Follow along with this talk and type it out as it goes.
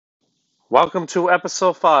Welcome to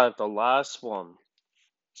episode 5, the last one.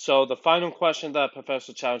 So the final question that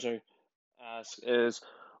Professor Challenger asks is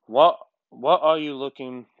what what are you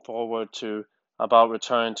looking forward to about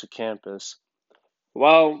returning to campus?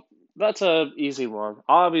 Well, that's an easy one.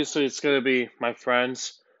 Obviously it's gonna be my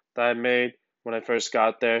friends that I made when I first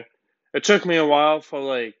got there. It took me a while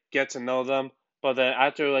for get to know them, but then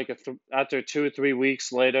after after 2 or 3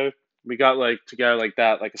 weeks later, we got together like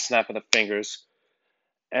that, like a snap of the fingers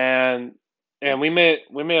and we made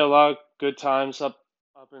a lot of good times up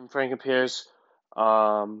in Franklin Pierce.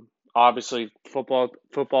 Obviously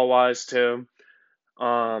football wise too.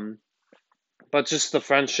 Um, but just the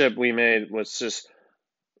friendship we made was just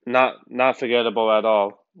not forgettable at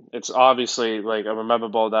all. It's obviously like a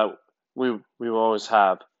memorable that we will always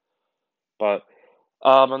have. But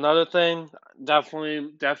another thing,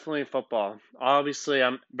 definitely football. Obviously,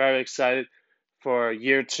 I'm very excited for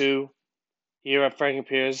year 2 here at Franklin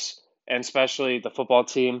Pierce, and especially the football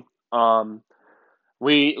team. Um,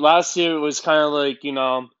 we last year was kind of like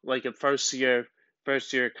like a first year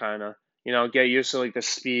kind of get used to like the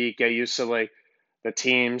speed, get used to like the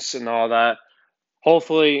teams and all that.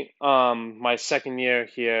 Hopefully, my second year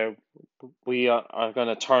here, we are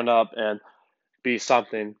gonna turn up and be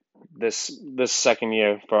something this second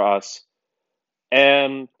year for us,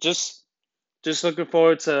 and just looking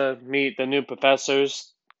forward to meet the new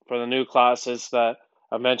professors for the new classes that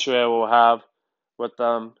eventually I will have with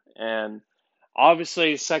them. And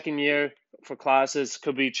obviously, second year for classes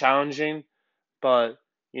could be challenging, but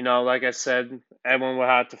like I said, everyone will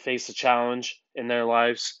have to face a challenge in their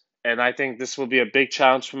lives. And I think this will be a big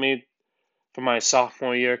challenge for me for my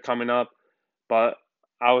sophomore year coming up. But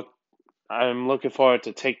I would, I'm looking forward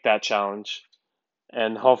to take that challenge,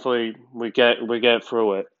 and hopefully we get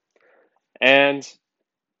through it. And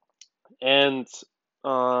and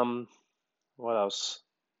um, what else?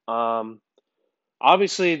 Um,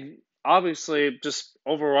 obviously, just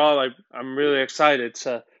overall, I'm really excited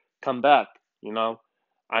to come back. You know,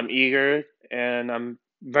 I'm eager and I'm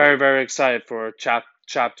very excited for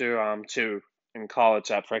chapter 2 in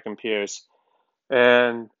college at Franklin Pierce.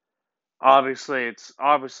 And obviously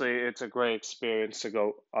it's a great experience to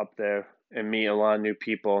go up there and meet a lot of new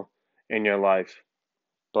people in your life.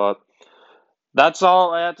 But that's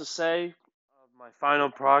all I have to say of my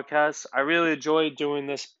final podcast. I really enjoyed doing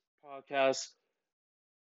this podcast,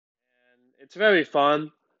 and it's very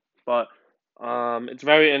fun, but it's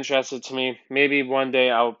very interesting to me. Maybe one day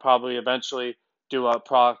I will probably eventually do a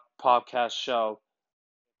podcast show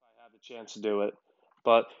if I have the chance to do it.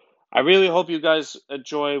 But I really hope you guys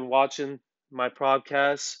enjoy watching my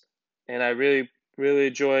podcast, and I really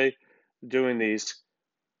enjoy doing these.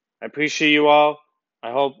 I appreciate you all.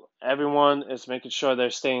 I hope everyone is making sure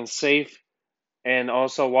they're staying safe, and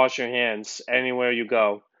also wash your hands anywhere you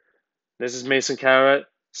go. This is Mason Carrot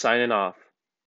signing off.